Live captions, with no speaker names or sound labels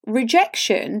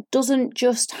rejection doesn't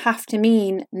just have to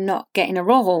mean not getting a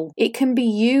role. It can be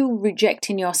you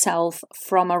rejecting yourself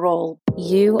from a role.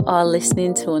 You are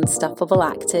listening to Unstoppable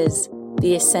Actors,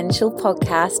 the essential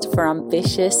podcast for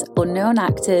ambitious, unknown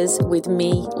actors with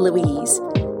me, Louise,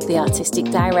 the artistic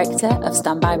director of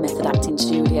Standby Method Acting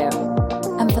Studio.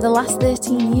 And for the last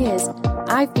 13 years,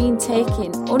 I've been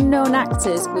taking unknown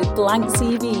actors with blank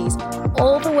CVs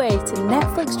all the way to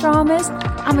Netflix dramas,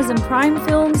 Amazon Prime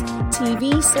films,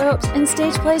 TV soaps and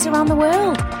stage plays around the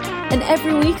world. And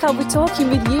every week I'll be talking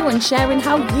with you and sharing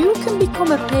how you can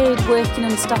become a paid working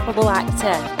unstoppable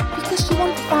actor, because you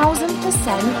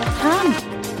 1000%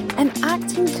 can. An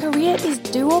acting career is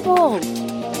doable.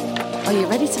 Are you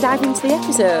ready to dive into the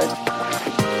episode?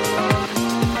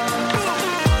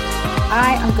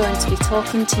 I am going to be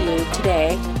talking to you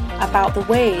today about the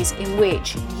ways in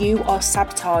which you are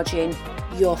sabotaging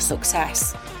your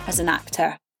success as an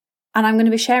actor. And I'm going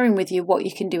to be sharing with you what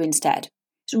you can do instead.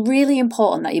 It's really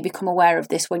important that you become aware of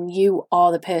this when you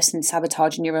are the person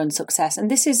sabotaging your own success. And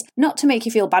this is not to make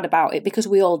you feel bad about it, because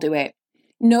we all do it.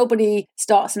 Nobody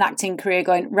starts an acting career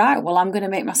going, right, well, I'm going to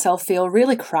make myself feel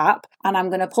really crap and I'm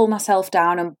going to pull myself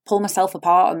down and pull myself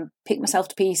apart and pick myself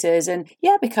to pieces. And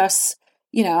yeah, because,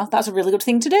 that's a really good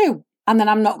thing to do. And then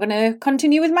I'm not going to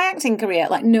continue with my acting career.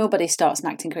 Like, nobody starts an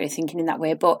acting career thinking in that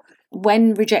way. But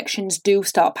when rejections do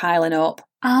start piling up,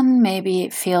 and maybe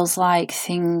it feels like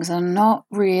things are not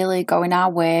really going our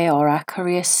way, or our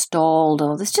career stalled,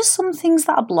 or there's just some things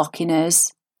that are blocking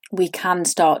us, we can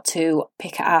start to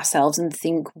pick at ourselves and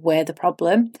think we're the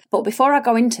problem. But before I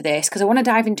go into this, because I want to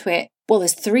dive into it, well,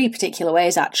 there's 3 particular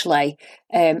ways actually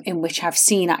in which I've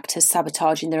seen actors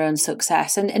sabotaging their own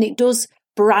success. And it does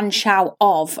branch out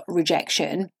of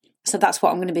rejection. So that's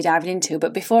what I'm going to be diving into.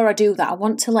 But before I do that, I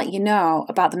want to let you know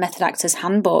about the Method Actors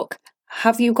Handbook.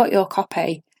 Have you got your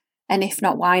copy? And if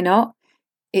not, why not?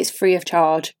 It's free of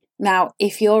charge. Now,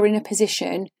 if you're in a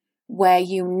position where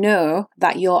you know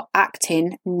that your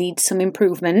acting needs some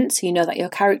improvements, you know that your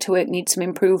character work needs some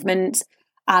improvements,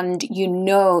 and you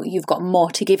know you've got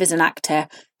more to give as an actor,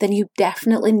 then you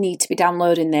definitely need to be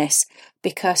downloading this,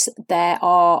 because there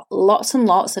are lots and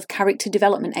lots of character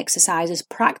development exercises,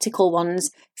 practical ones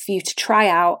for you to try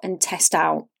out and test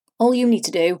out. All you need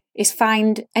to do is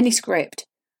find any script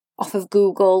off of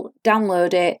Google,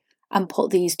 download it, and put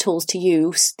these tools to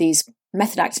use, these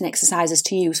method acting exercises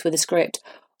to use with the script.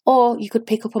 Or you could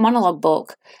pick up a monologue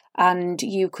book and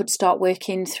you could start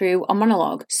working through a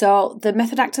monologue. So the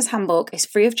Method Actors Handbook is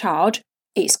free of charge.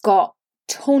 It's got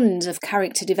tons of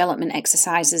character development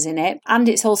exercises in it, and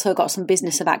it's also got some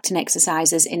business of acting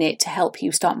exercises in it to help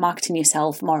you start marketing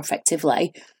yourself more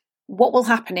effectively. What will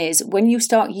happen is when you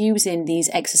start using these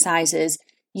exercises,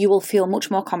 you will feel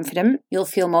much more confident. You'll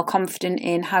feel more confident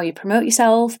in how you promote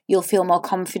yourself. You'll feel more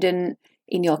confident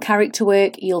in your character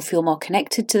work. You'll feel more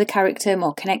connected to the character,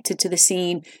 more connected to the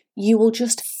scene. You will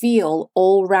just feel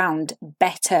all round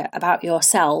better about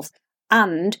yourself,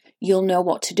 and you'll know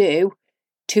what to do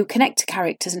to connect to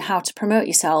characters and how to promote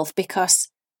yourself, because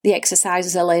the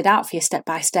exercises are laid out for you step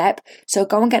by step. So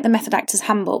go and get the Method Actors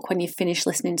Handbook when you've finished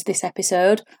listening to this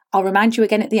episode. I'll remind you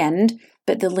again at the end,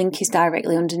 but the link is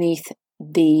directly underneath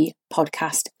the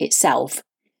podcast itself.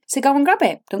 So go and grab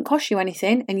it. Don't cost you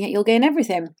anything, and yet you'll gain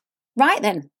everything. Right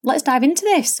then, let's dive into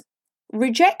this.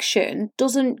 Rejection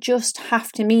doesn't just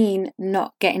have to mean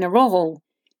not getting a role.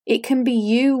 It can be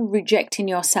you rejecting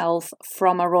yourself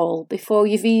from a role before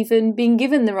you've even been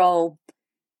given the role.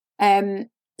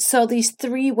 So these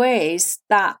 3 ways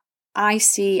that I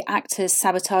see actors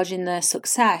sabotaging their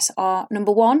success are: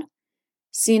 number 1,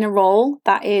 seeing a role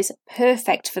that is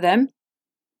perfect for them,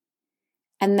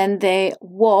 and then they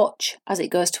watch as it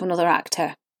goes to another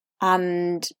actor,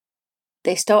 and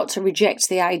they start to reject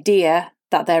the idea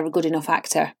that they're a good enough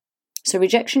actor. So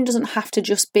rejection doesn't have to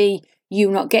just be you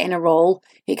not getting a role.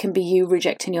 It can be you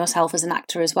rejecting yourself as an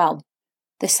actor as well.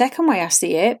 The second way I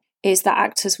see it is that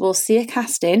actors will see a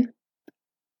casting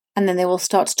and then they will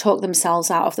start to talk themselves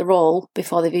out of the role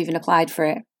before they've even applied for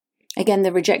it. Again,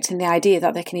 they're rejecting the idea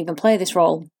that they can even play this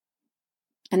role.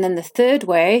 And then the third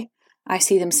way I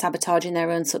see them sabotaging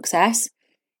their own success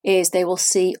is they will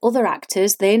see other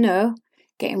actors they know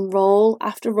getting role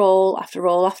after role after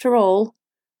role after role,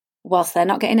 whilst they're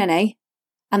not getting any,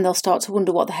 and they'll start to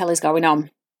wonder what the hell is going on.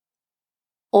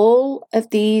 All of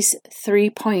these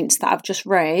 3 points that I've just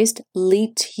raised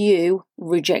lead to you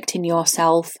rejecting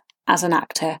yourself as an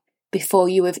actor before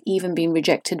you have even been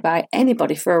rejected by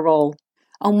anybody for a role.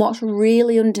 And what's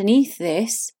really underneath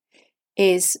this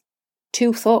is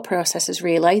 2 thought processes,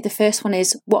 really. The first one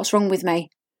is, what's wrong with me?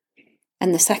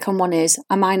 And the second one is,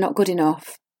 am I not good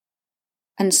enough?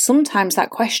 And sometimes that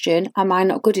question, am I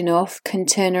not good enough, can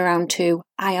turn around to,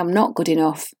 I am not good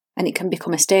enough, and it can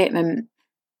become a statement.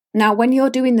 Now, when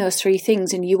you're doing those three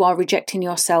things and you are rejecting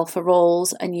yourself for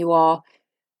roles and you are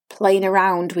playing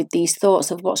around with these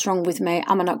thoughts of what's wrong with me,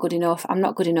 am I not good enough, I'm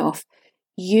not good enough,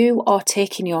 you are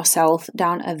taking yourself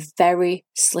down a very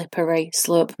slippery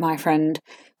slope, my friend,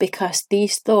 because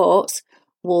these thoughts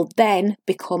will then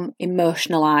become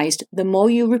emotionalized. The more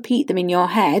you repeat them in your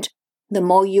head, the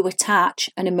more you attach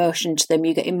an emotion to them.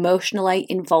 You get emotionally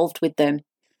involved with them.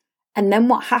 And then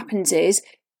what happens is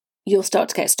you'll start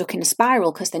to get stuck in a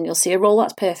spiral, because then you'll see a role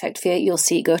that's perfect for you, you'll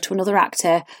see it go to another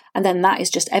actor, and then that is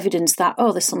just evidence that,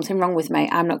 oh, there's something wrong with me,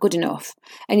 I'm not good enough.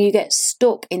 And you get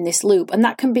stuck in this loop. And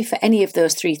that can be for any of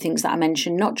those three things that I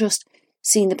mentioned, not just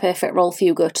seeing the perfect role for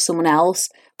you go to someone else,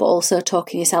 but also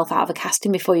talking yourself out of a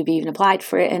casting before you've even applied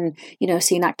for it, and,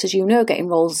 seeing actors getting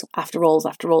roles after roles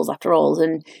after roles after roles,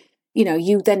 and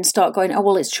you then start going, oh,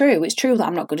 well, it's true that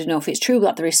I'm not good enough, it's true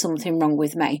that there is something wrong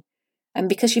with me. And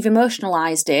because you've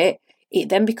emotionalized it, it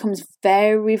then becomes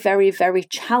very, very, very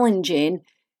challenging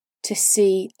to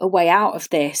see a way out of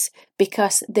this,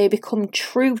 because they become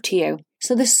true to you.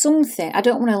 So there's something, I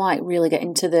don't want to really get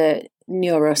into the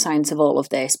neuroscience of all of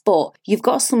this, but you've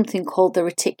got something called the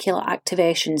reticular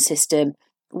activation system,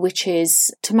 which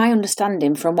is, to my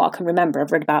understanding, from what I can remember,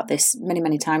 I've read about this many,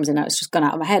 many times and now it's just gone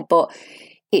out of my head, but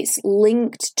it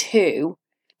links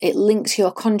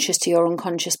your conscious to your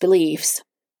unconscious beliefs.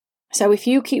 So if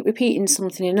you keep repeating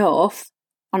something enough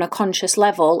on a conscious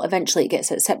level, eventually it gets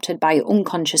accepted by your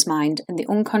unconscious mind, and the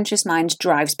unconscious mind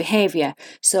drives behaviour.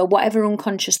 So whatever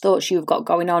unconscious thoughts you've got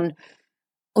going on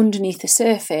underneath the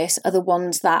surface are the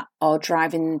ones that are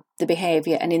driving the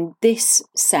behaviour. And in this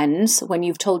sense, when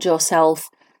you've told yourself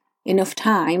enough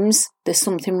times there's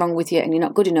something wrong with you and you're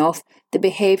not good enough, the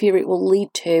behaviour it will lead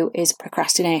to is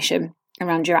procrastination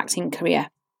around your acting career.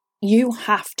 You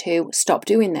have to stop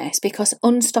doing this, because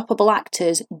unstoppable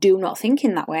actors do not think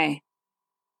in that way.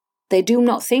 They do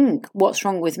not think, what's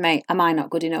wrong with me? Am I not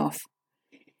good enough?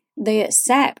 They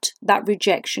accept that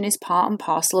rejection is part and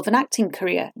parcel of an acting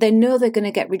career. They know they're going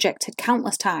to get rejected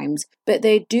countless times, but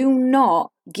they do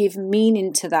not give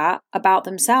meaning to that about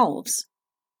themselves.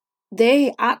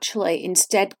 They actually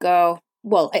instead go,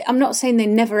 well, I'm not saying they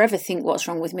never ever think, what's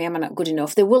wrong with me? Am I not good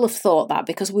enough? They will have thought that,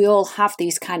 because we all have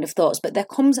these kind of thoughts. But there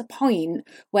comes a point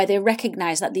where they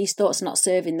recognise that these thoughts are not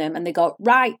serving them, and they go,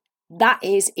 right, that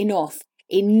is enough.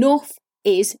 Enough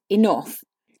is enough.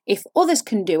 If others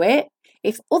can do it,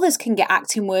 if others can get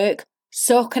acting work,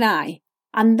 so can I.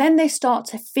 And then they start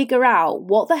to figure out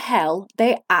what the hell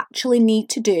they actually need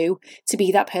to do to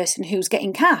be that person who's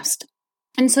getting cast.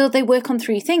 And so they work on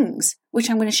three things, which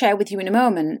I'm going to share with you in a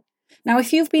moment. Now,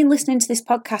 if you've been listening to this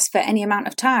podcast for any amount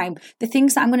of time, the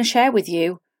things that I'm going to share with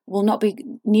you will not be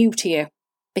new to you,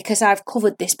 because I've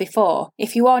covered this before.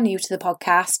 If you are new to the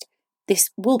podcast, this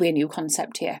will be a new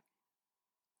concept to you.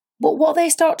 But what they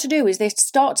start to do is they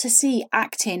start to see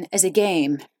acting as a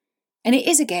game. And it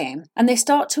is a game. And they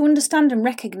start to understand and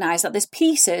recognise that there's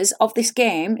pieces of this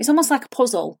game. It's almost like a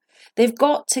puzzle. They've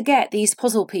got to get these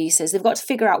puzzle pieces. They've got to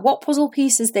figure out what puzzle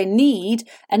pieces they need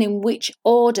and in which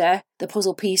order the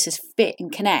puzzle pieces fit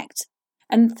and connect.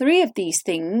 And three of these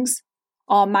things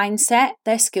are mindset,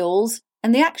 their skills,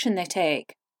 and the action they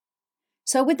take.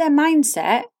 So with their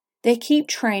mindset, they keep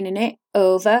training it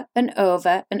over and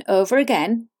over and over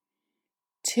again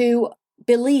to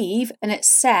believe and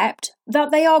accept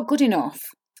that they are good enough.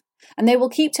 And they will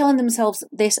keep telling themselves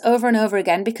this over and over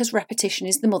again, because repetition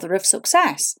is the mother of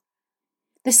success.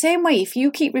 The same way, if you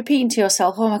keep repeating to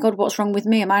yourself, oh my God, what's wrong with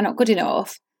me? Am I not good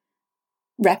enough?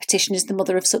 Repetition is the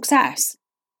mother of success.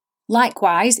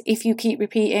 Likewise, if you keep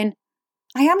repeating,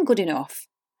 I am good enough.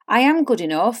 I am good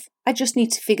enough. I just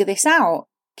need to figure this out.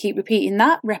 Keep repeating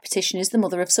that. Repetition is the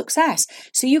mother of success.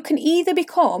 So you can either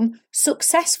become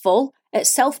successful at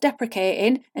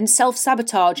self-deprecating and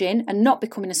self-sabotaging and not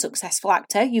becoming a successful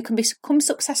actor. You can become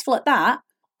successful at that,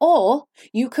 or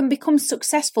you can become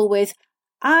successful with,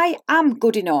 I am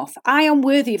good enough. I am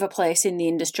worthy of a place in the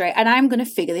industry, and I'm going to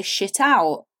figure this shit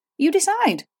out. You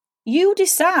decide. You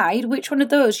decide which one of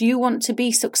those you want to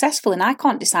be successful in. I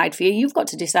can't decide for you. You've got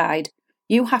to decide.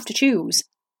 You have to choose.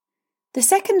 The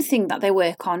second thing that they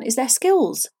work on is their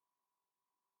skills.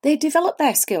 They develop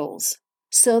their skills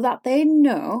so that they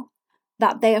know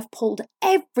that they have pulled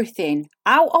everything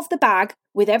out of the bag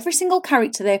with every single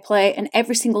character they play and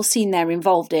every single scene they're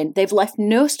involved in. They've left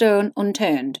no stone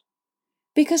unturned,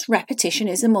 because repetition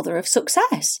is the mother of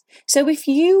success. So if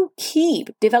you keep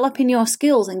developing your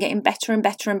skills and getting better and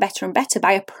better and better and better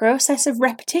by a process of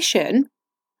repetition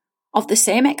of the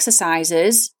same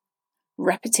exercises,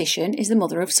 repetition is the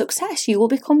mother of success. You will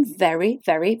become very,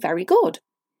 very, very good.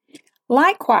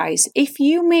 Likewise, if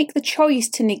you make the choice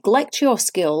to neglect your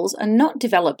skills and not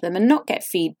develop them and not get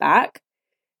feedback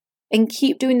and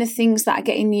keep doing the things that are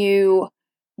getting you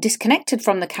disconnected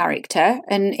from the character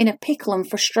and in a pickle and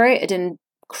frustrated and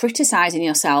criticizing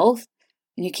yourself,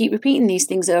 and you keep repeating these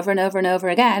things over and over and over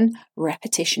again,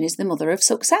 repetition is the mother of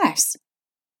success.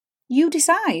 You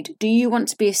decide, do you want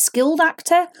to be a skilled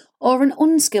actor or an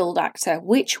unskilled actor?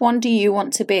 Which one do you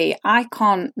want to be? I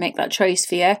can't make that choice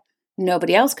for you.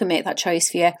 Nobody else can make that choice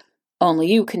for you.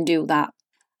 Only you can do that.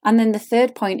 And then the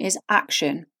third point is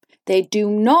action. They do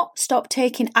not stop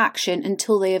taking action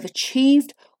until they have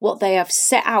achieved what they have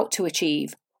set out to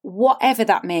achieve, whatever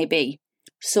that may be.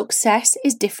 Success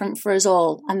is different for us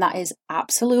all, and that is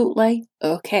absolutely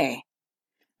okay.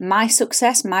 My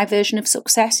success, my version of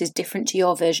success is different to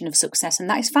your version of success, and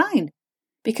that is fine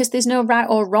because there's no right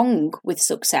or wrong with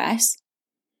success.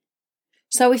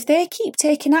 So if they keep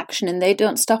taking action and they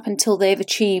don't stop until they've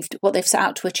achieved what they've set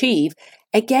out to achieve,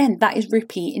 again, that is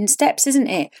repeating steps, isn't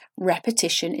it?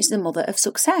 Repetition is the mother of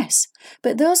success.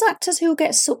 But those actors who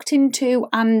get sucked into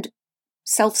and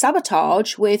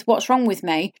self-sabotage with what's wrong with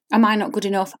me, am I not good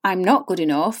enough, I'm not good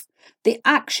enough, the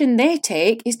action they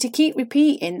take is to keep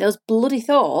repeating those bloody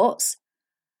thoughts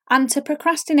and to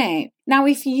procrastinate. Now,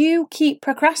 if you keep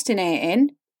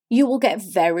procrastinating, you will get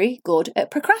very good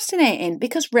at procrastinating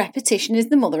because repetition is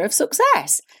the mother of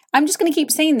success. I'm just going to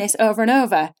keep saying this over and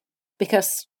over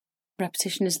because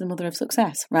repetition is the mother of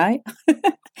success, right?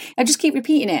 I just keep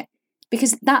repeating it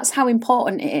because that's how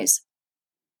important it is.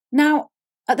 Now,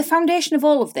 at the foundation of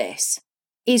all of this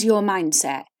is your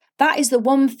mindset. That is the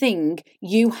one thing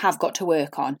you have got to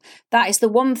work on. That is the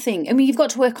one thing. I mean, you've got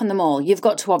to work on them all. You've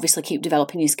got to obviously keep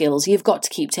developing your skills. You've got to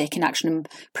keep taking action and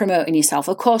promoting yourself.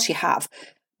 Of course you have.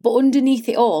 But underneath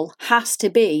it all has to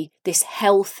be this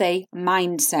healthy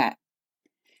mindset.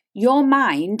 Your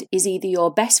mind is either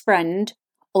your best friend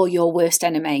or your worst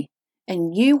enemy.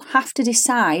 And you have to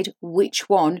decide which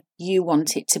one you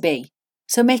want it to be.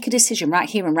 So make a decision right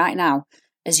here and right now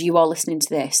as you are listening to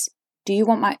this. Do you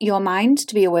want your mind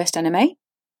to be your worst enemy,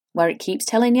 where it keeps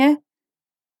telling you,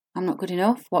 I'm not good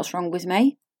enough, what's wrong with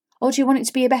me? Or do you want it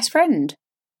to be your best friend?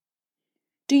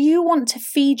 Do you want to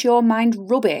feed your mind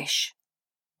rubbish?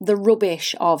 The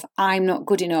rubbish of, I'm not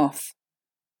good enough.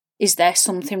 Is there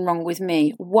something wrong with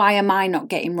me? Why am I not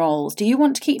getting roles? Do you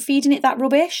want to keep feeding it that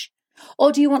rubbish?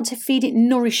 Or do you want to feed it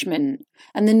nourishment?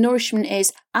 And the nourishment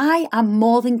is, I am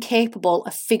more than capable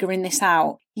of figuring this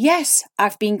out. Yes,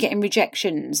 I've been getting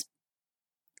rejections.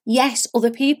 Yes,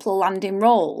 other people land in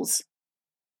roles.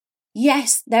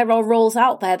 Yes, there are roles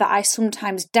out there that I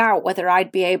sometimes doubt whether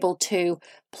I'd be able to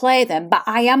play them, but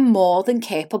I am more than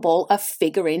capable of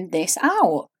figuring this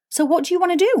out. So what do you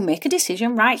want to do? Make a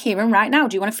decision right here and right now.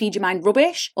 Do you want to feed your mind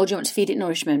rubbish or do you want to feed it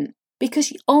nourishment?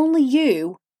 Because only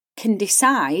you can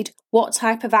decide what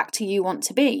type of actor you want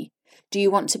to be. Do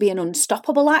you want to be an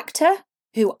unstoppable actor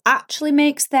who actually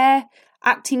makes their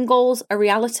acting goals a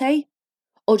reality?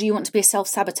 Or do you want to be a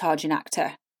self-sabotaging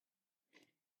actor?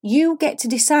 You get to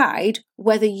decide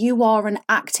whether you are an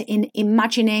actor in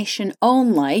imagination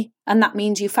only, and that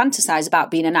means you fantasize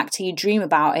about being an actor, you dream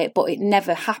about it, but it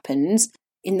never happens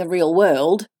in the real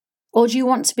world. Or do you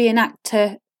want to be an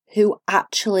actor who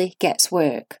actually gets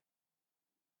work?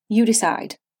 You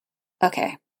decide.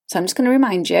 Okay, so I'm just going to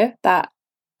remind you that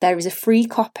there is a free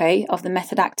copy of the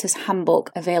Method Actors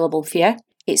Handbook available for you.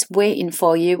 It's waiting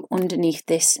for you underneath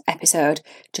this episode.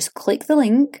 Just click the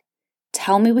link,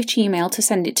 tell me which email to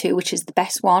send it to, which is the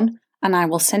best one, and I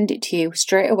will send it to you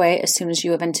straight away as soon as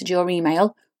you have entered your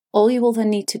email. All you will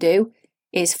then need to do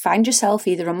is find yourself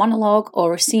either a monologue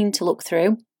or a scene to look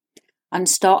through and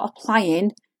start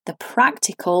applying the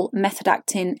practical method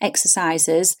acting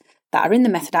exercises that are in the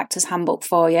Method Actors Handbook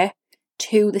for you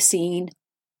to the scene,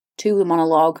 to the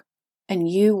monologue, and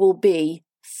you will be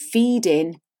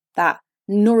feeding that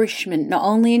nourishment not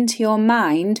only into your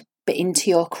mind but into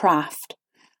your craft.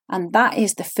 And that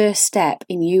is the first step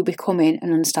in you becoming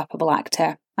an unstoppable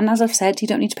actor. And as I've said, you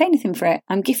don't need to pay anything for it.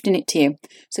 I'm gifting it to you.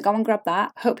 So go and grab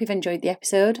that. Hope you've enjoyed the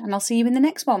episode and I'll see you in the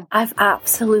next one. I've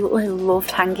absolutely loved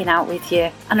hanging out with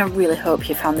you and I really hope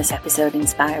you found this episode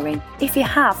inspiring. If you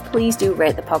have, please do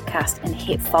rate the podcast and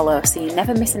hit follow so you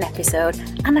never miss an episode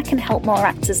and I can help more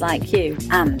actors like you.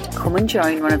 And come and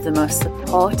join one of the most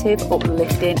supportive,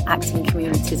 uplifting acting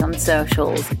communities on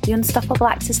socials, the Unstoppable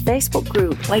Actors Facebook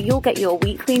group, where you'll get your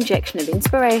weekly injection of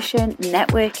inspiration,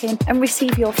 networking and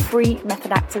receive your free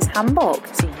Method Actors Handbook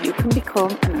so you can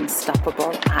become an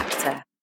unstoppable actor.